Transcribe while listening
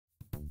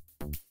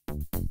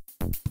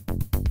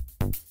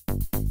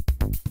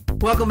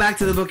Welcome back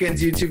to the BookEnds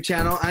YouTube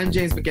channel. I'm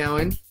James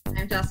McGowan.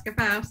 I'm Jessica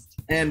Faust.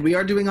 And we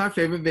are doing our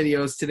favorite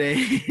videos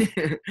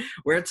today.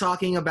 We're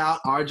talking about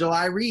our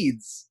July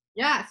reads.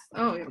 Yes.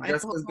 Oh,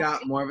 Jessica's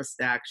got more of a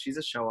stack. She's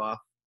a show-off.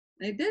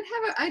 I did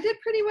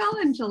pretty well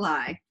in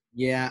July.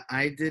 Yeah,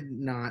 I did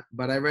not,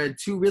 but I read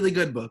 2 really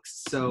good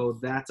books, so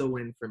that's a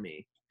win for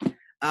me.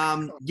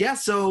 Yeah,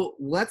 so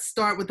let's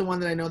start with the one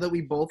that I know that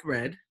we both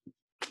read,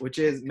 which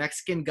is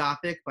Mexican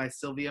Gothic by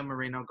Silvia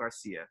Moreno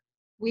Garcia.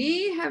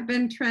 We have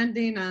been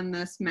trending on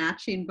this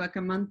matching book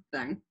a month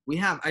thing. We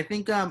have. I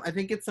think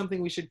it's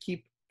something we should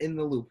keep in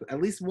the loop.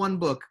 At least one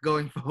book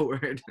going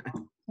forward.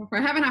 We're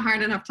having a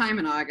hard enough time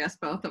in August,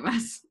 both of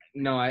us.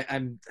 No,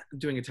 I'm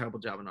doing a terrible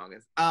job in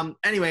August.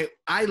 Anyway,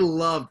 I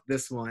loved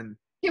this one.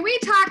 Can we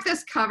talk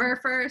this cover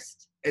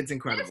first? It's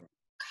incredible. This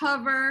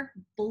cover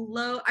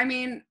I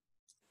mean,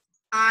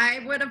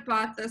 I would have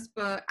bought this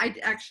book. I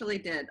actually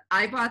did.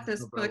 I bought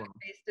this book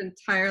based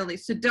entirely.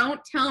 So don't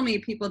tell me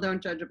people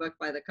don't judge a book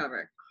by the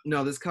cover.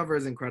 No, this cover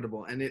is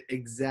incredible. And it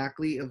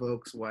exactly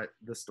evokes what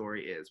the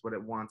story is, what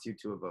it wants you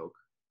to evoke.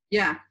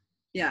 Yeah.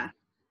 Yeah.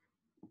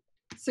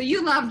 So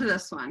you loved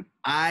this one.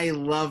 I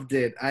loved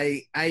it.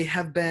 I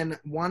have been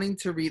wanting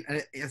to read,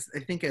 I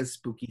think as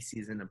spooky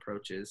season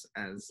approaches,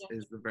 as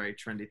is the very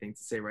trendy thing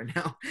to say right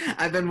now,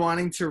 I've been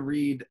wanting to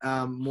read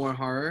more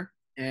horror.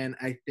 And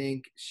I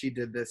think she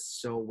did this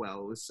so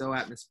well. It was so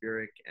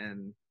atmospheric,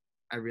 and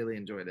I really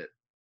enjoyed it.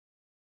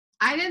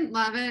 I didn't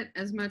love it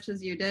as much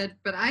as you did,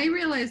 but I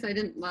realized I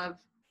didn't love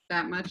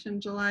that much in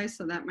July,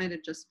 so that might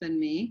have just been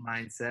me.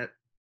 Mindset.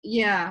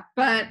 Yeah,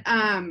 but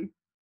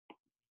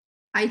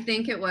I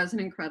think it was an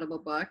incredible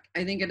book.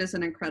 I think it is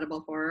an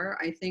incredible horror.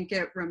 I think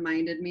it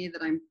reminded me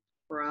that I'm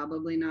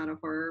probably not a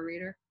horror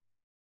reader,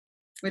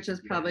 which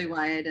is probably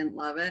why I didn't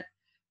love it.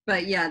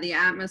 But yeah, the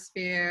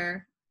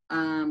atmosphere,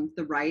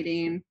 the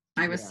writing,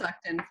 I was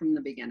sucked in from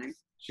the beginning.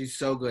 She's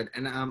so good.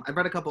 And I've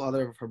read a couple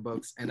other of her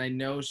books, and I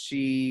know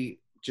she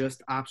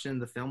just optioned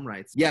the film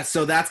rights. Yeah,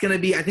 so that's going to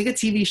be, I think, a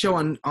TV show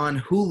on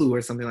Hulu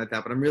or something like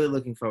that, but I'm really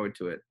looking forward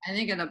to it. I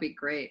think it'll be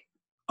great.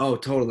 Oh,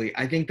 totally.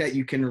 I think that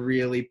you can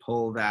really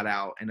pull that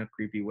out in a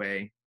creepy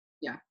way.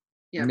 Yeah.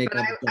 Yeah,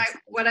 but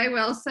what I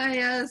will say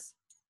is,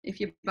 if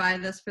you buy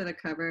this for the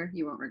cover,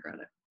 you won't regret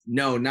it.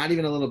 No, not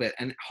even a little bit.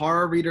 And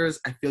horror readers,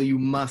 I feel you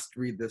must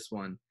read this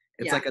one.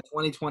 It's like a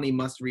 2020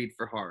 must-read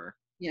for horror.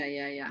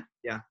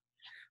 Yeah.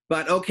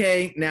 But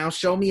okay, now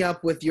show me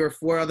up with your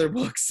 4 other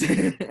books.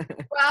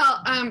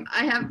 Well,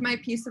 I have my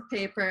piece of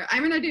paper. I'm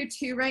going to do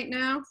 2 right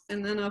now,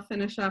 and then I'll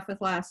finish off with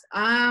last.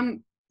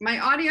 My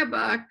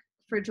audiobook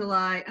for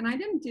July, and I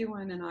didn't do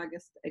one in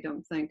August, I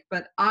don't think,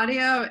 but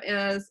audio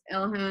is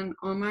Ilhan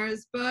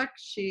Omar's book.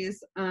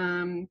 She's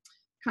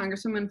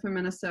Congresswoman from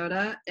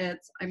Minnesota.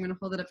 I'm going to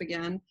hold it up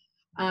again.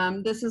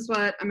 This is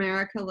what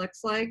America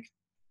looks like.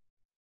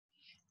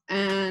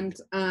 And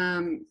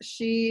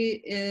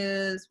she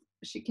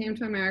came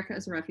to America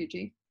as a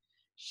refugee.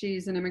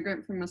 She's an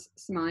immigrant from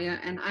Somalia,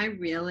 and I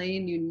really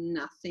knew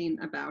nothing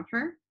about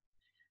her.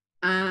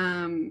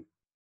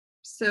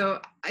 So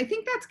I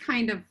think that's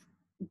kind of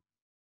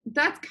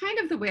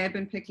the way I've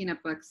been picking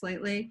up books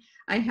lately.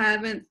 I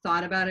haven't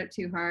thought about it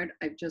too hard.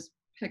 I've just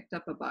picked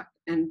up a book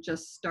and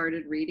just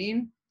started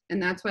reading,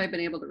 and that's why I've been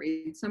able to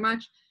read so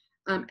much.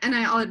 And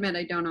I'll admit,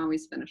 I don't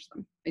always finish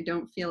them. I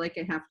don't feel like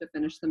I have to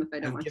finish them if I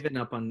don't want to. I've given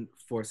up on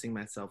forcing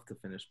myself to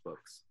finish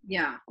books.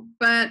 Yeah,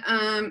 but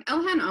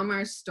Ilhan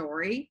Omar's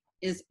story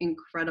is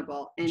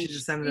incredible. And she's a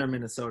senator in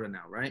Minnesota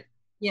now, right?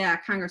 Yeah,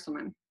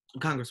 Congresswoman.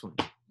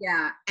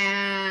 Yeah,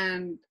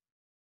 and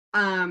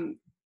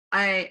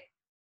I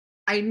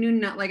knew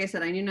like I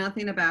said, I knew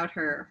nothing about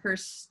her. Her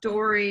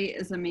story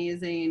is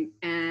amazing,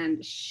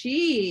 and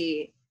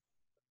she,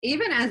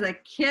 even as a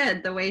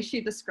kid, the way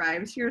she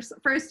describes her,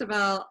 first of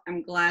all,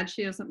 I'm glad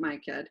she isn't my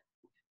kid,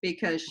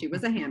 because she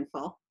was a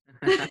handful.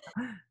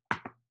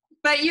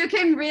 But you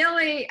can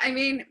really, I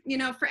mean,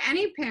 for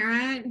any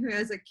parent who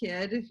has a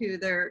kid who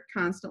they're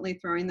constantly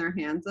throwing their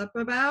hands up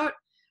about,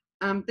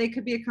 they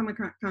could become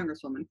a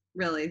congresswoman,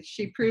 really.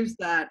 She proves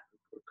that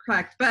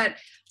correct. But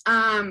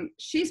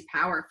she's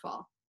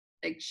powerful.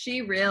 Like,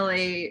 she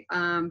really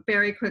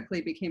very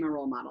quickly became a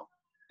role model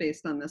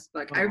based on this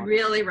book. I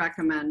really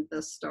recommend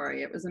this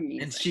story. It was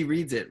amazing. And she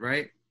reads it,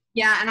 right?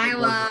 Yeah, and I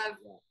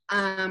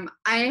love,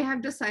 I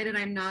have decided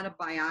I'm not a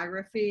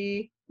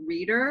biography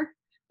reader,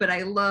 but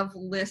I love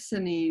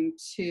listening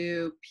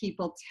to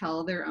people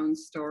tell their own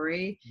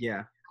story.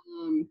 Yeah.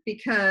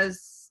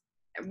 Because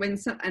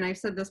and I've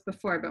said this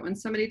before, but when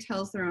somebody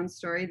tells their own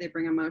story, they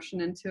bring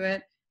emotion into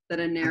it that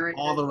a narrator.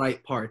 All the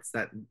right parts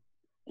that.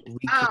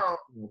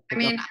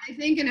 I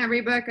think in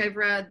every book I've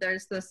read,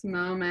 there's this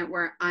moment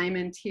where I'm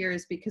in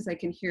tears because I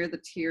can hear the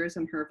tears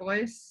in her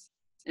voice.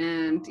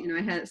 And,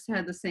 I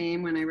had the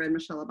same when I read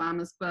Michelle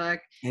Obama's book.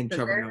 And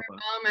there are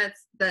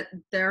moments that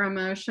their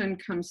emotion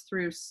comes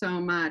through so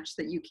much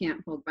that you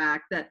can't hold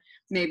back, that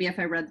maybe if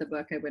I read the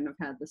book, I wouldn't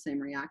have had the same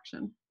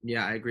reaction.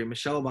 Yeah, I agree.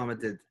 Michelle Obama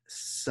did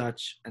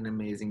such an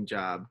amazing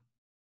job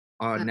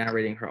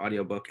narrating her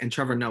audiobook. And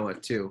Trevor Noah,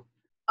 too.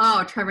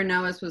 Oh, Trevor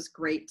Noah's was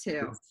great,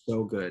 too.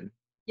 So good.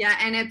 Yeah,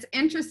 and it's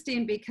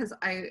interesting because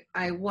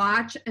I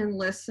watch and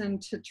listen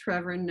to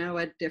Trevor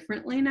Noah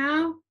differently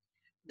now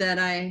that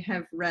I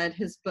have read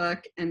his book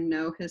and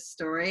know his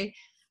story.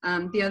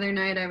 The other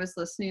night I was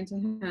listening to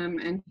him,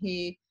 and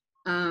he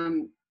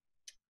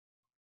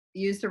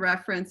used a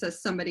reference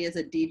as somebody as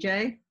a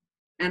DJ.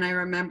 And I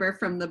remember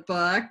from the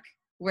book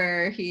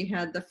where he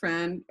had the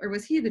friend, or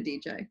was he the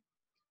DJ?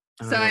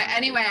 So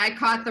anyway, I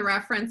caught the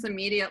reference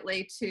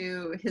immediately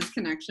to his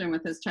connection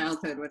with his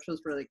childhood, which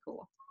was really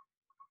cool.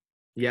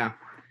 Yeah,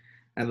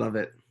 I love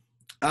it.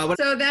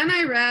 So then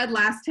I read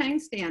Last Hang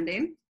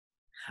Standing.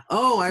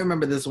 Oh, I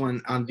remember this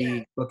one on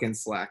the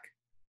BookEnds Slack.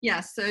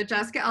 Yes, so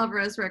Jessica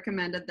Alvarez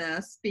recommended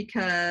this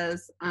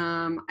because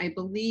I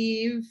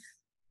believe,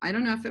 I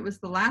don't know if it was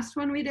the last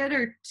one we did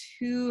or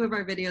 2 of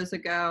our videos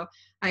ago,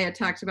 I had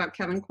talked about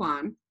Kevin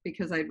Kwan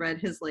because I'd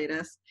read his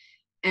latest.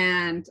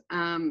 And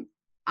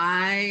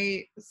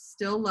I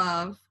still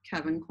love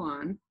Kevin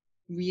Kwan,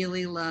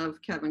 really love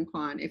Kevin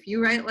Kwan. If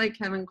you write like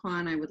Kevin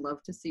Kwan, I would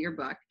love to see your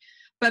book.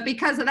 But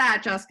because of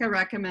that, Jessica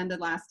recommended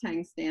Last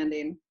Hang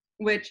Standing,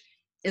 which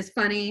is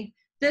funny.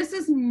 This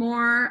is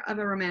more of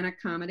a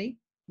romantic comedy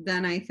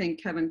than I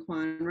think Kevin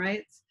Kwan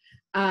writes.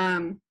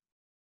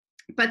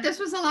 But this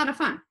was a lot of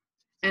fun.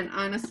 And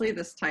honestly,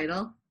 this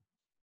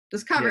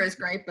cover is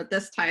great, but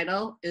this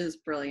title is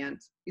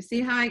brilliant. You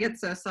see how I get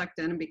so sucked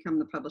in and become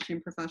the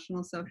publishing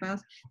professional so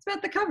fast? It's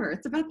about the cover.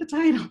 It's about the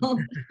title.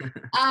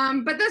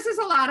 But this is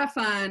a lot of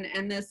fun.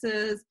 And this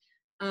is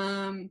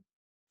a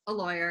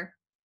lawyer,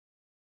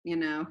 you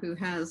know, who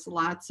has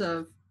lots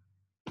of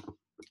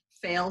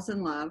fails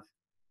in love.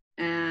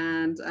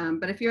 And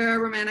but if you're a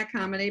romantic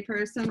comedy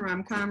person,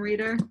 rom-com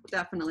reader,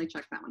 definitely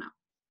check that one out.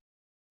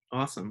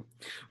 Awesome.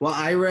 Well,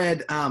 I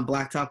read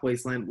Blacktop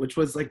Wasteland, which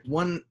was like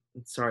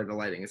sorry, the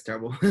lighting is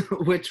terrible,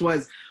 which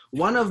was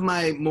one of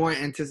my more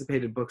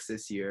anticipated books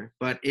this year.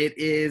 But it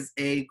is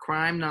a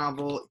crime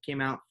novel. It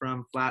came out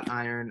from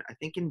Flatiron, I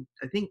think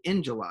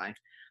in July.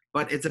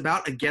 But it's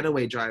about a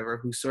getaway driver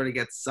who sort of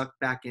gets sucked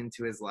back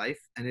into his life,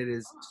 and it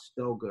is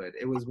so good.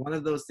 It was one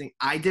of those things.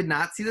 I did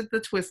not see that the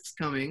twist's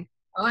coming.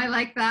 Oh, I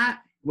like that.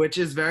 Which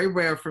is very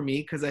rare for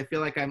me because I feel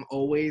like I'm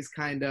always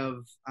kind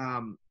of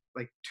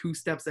like 2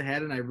 steps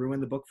ahead and I ruin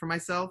the book for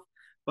myself.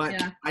 But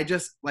I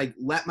just like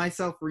let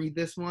myself read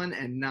this one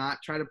and not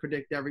try to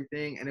predict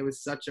everything. And it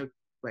was such a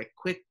like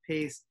quick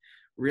paced,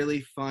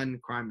 really fun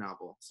crime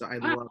novel. So I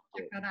loved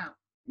it. Check that out.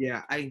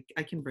 Yeah, I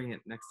can bring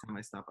it next time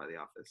I stop by the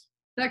office.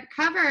 The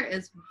cover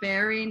is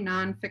very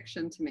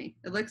nonfiction to me.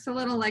 It looks a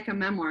little like a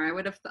memoir. I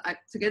would have.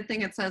 It's a good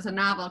thing it says a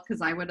novel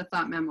because I would have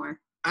thought memoir.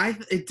 I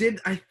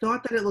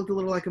thought that it looked a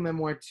little like a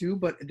memoir too,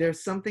 but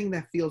there's something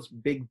that feels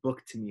big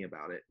book to me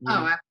about it.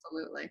 Oh,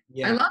 absolutely.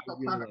 Yeah, I love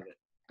the cover.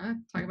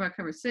 Talk about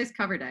covers. Today's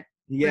cover day.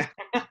 Yeah.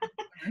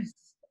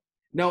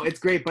 No, it's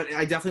great, but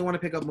I definitely want to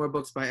pick up more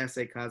books by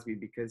S.A. Cosby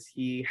because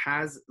he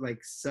has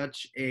like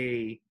such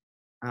a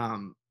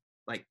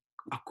like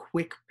a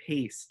quick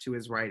pace to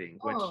his writing,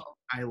 which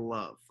I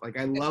love. Like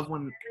I love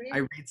when I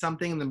read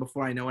something and then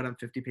before I know it, I'm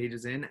 50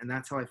 pages in, and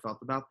that's how I felt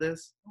about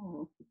this.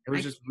 It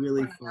was just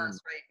really fun.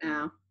 Right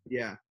now.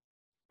 Yeah.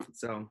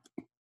 So,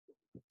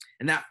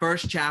 and that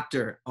first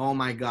chapter, oh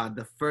my God,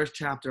 the first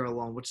chapter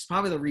alone, which is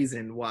probably the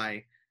reason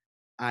why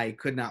I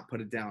could not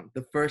put it down.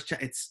 The first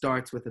it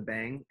starts with a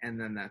bang, and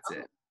then that's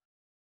it.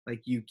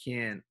 Like you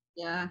can't.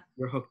 Yeah.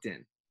 You're hooked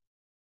in.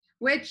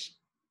 Which,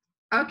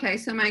 okay,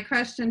 so my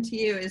question to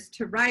you is,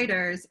 to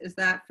writers, is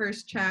that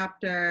first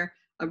chapter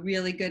a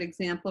really good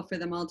example for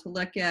them all to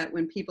look at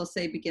when people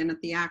say begin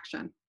at the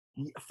action?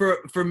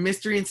 For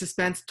mystery and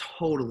suspense,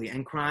 totally.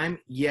 And crime,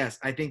 yes.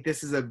 I think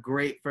this is a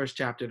great first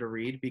chapter to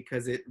read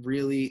because it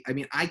really, I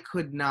mean, I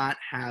could not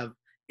have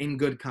in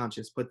good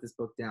conscience put this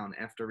book down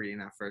after reading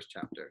that first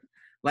chapter.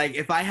 Like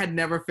if I had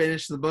never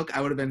finished the book,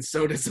 I would have been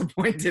so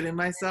disappointed in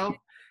myself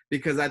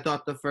because I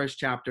thought the first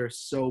chapter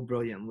so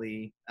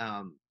brilliantly,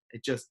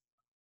 it just,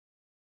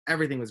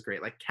 everything was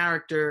great. Like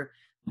character,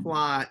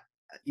 plot,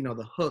 you know,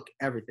 the hook,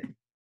 everything.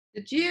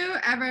 Did you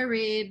ever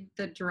read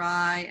The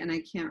Dry, and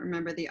I can't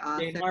remember the author?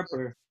 Jane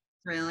Harper.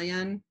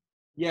 Australian?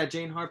 Yeah,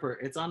 Jane Harper.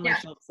 It's on my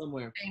shelf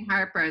somewhere. Jane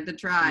Harper, The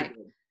Dry.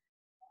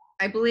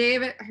 I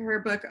believe her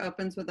book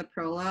opens with a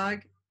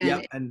prologue.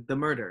 And the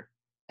murder.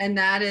 And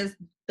that is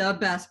the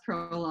best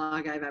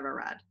prologue I've ever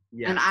read.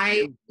 Yeah.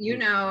 And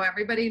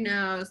everybody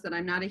knows that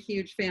I'm not a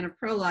huge fan of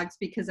prologues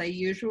because I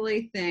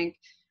usually think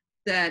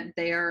that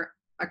they are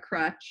a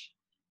crutch.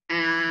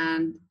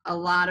 And a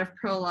lot of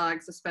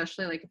prologues,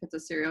 especially like if it's a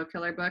serial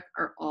killer book,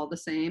 are all the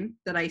same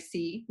that I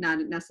see, not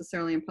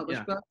necessarily in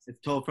published books.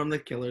 It's told from the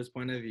killer's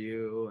point of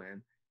view.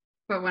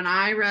 But when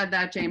I read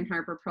that Jane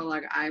Harper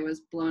prologue, I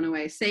was blown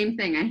away. Same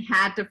thing. I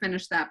had to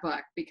finish that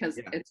book because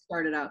it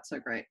started out so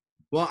great.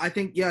 Well, I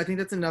think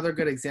that's another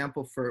good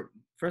example for,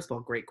 first of all,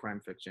 great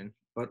crime fiction,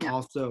 but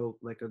also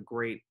like a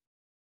great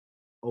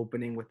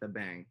opening with a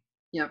bang.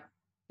 Yep.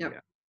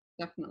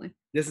 Definitely.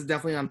 This is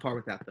definitely on par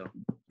with that, though.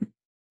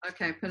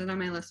 Okay, put it on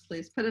my list,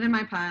 please. Put it in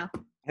my pile.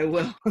 I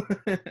will.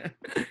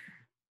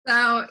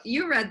 So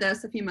you read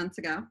this a few months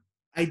ago.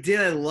 I did.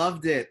 I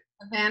loved it.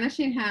 The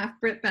Vanishing Half,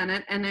 Britt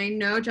Bennett, and I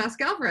know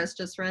Jessica Alvarez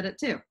just read it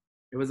too.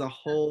 It was a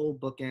whole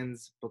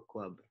BookEnds book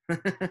club.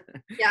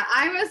 Yeah,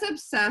 I was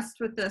obsessed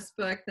with this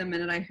book the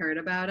minute I heard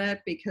about it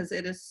because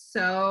it is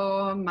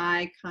so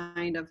my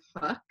kind of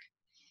hook.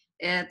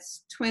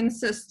 It's twin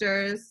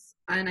sisters,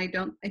 and I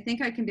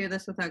think I can do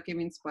this without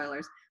giving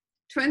spoilers.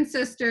 Twin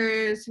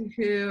sisters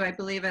who I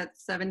believe at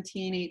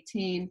 17,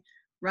 18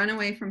 run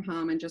away from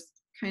home and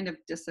just kind of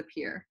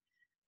disappear.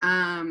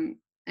 And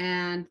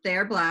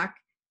they're Black,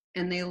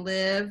 and they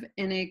live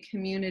in a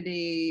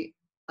community,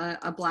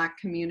 a Black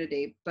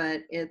community,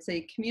 but it's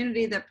a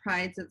community that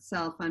prides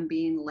itself on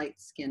being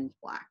light-skinned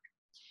Black.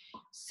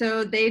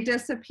 So they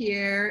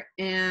disappear,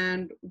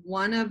 and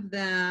one of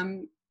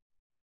them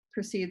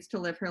proceeds to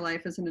live her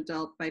life as an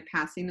adult by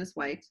passing as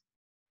white,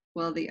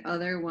 while the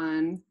other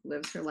one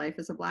lives her life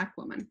as a Black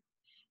woman.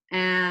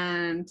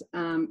 And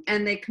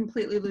they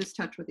completely lose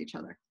touch with each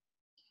other.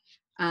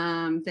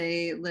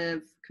 They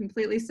live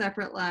completely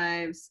separate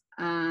lives.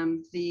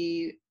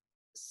 The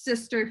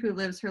sister who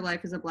lives her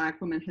life as a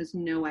Black woman has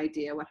no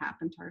idea what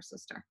happened to her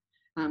sister.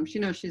 She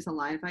knows she's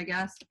alive, I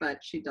guess, but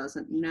she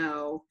doesn't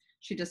know.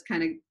 She just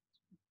kind of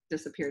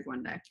disappeared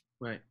one day.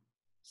 Right.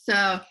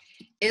 So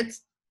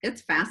it's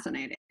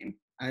fascinating.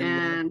 I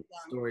love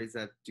stories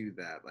that do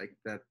that, like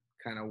that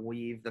kind of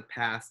weave the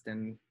past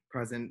and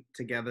present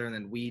together and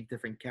then weave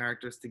different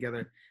characters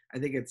together. I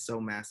think it's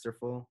so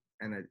masterful,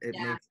 and it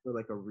makes for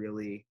like a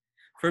really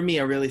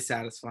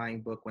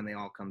satisfying book when they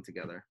all come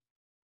together.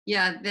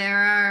 Yeah, there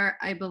are,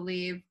 I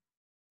believe,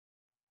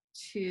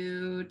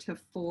 2 to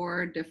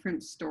 4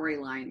 different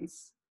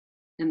storylines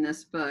in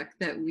this book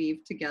that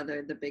weave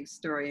together the big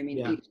story. I mean,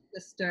 each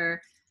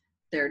sister,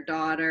 their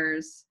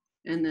daughters,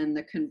 and then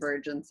the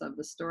convergence of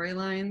the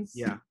storylines.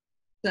 Yeah.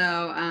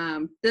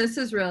 So this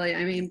is really,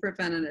 I mean, Britt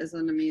Bennett is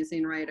an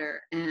amazing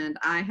writer, and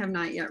I have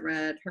not yet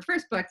read her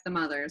first book, The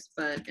Mothers,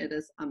 but it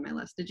is on my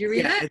list. Did you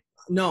read it?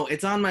 No,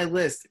 it's on my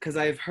list because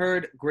I've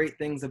heard great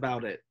things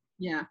about it.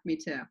 Yeah, me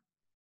too.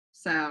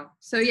 So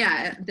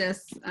yeah,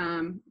 this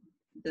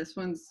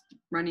one's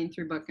running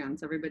through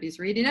BookEnds. Everybody's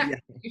reading it. Yeah.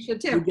 You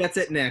should too. Who gets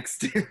it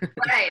next?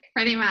 Right,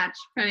 pretty much.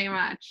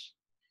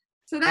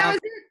 So that was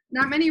it.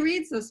 Not many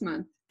reads this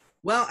month.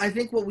 Well, I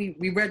think we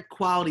read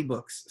quality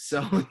books,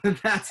 so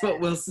that's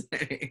what we'll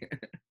say.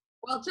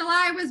 Well,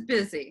 July was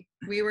busy.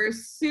 We were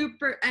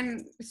super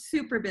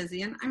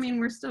busy, and I mean,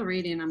 we're still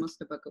reading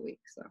almost a book a week.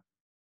 So.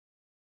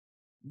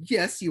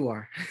 Yes, you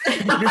are.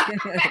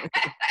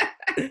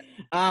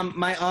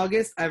 My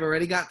August, I've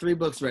already got 3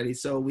 books ready,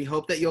 so we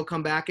hope that you'll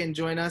come back and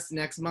join us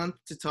next month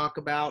to talk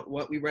about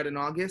what we read in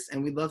August,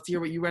 and we'd love to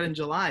hear what you read in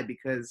July,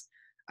 because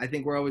I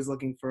think we're always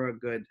looking for a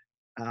good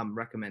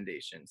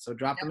recommendation. So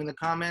drop them in the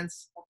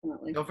comments.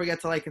 Definitely. Don't forget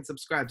to like and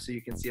subscribe so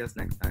you can see us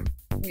next time.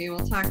 We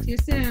will talk to you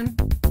soon.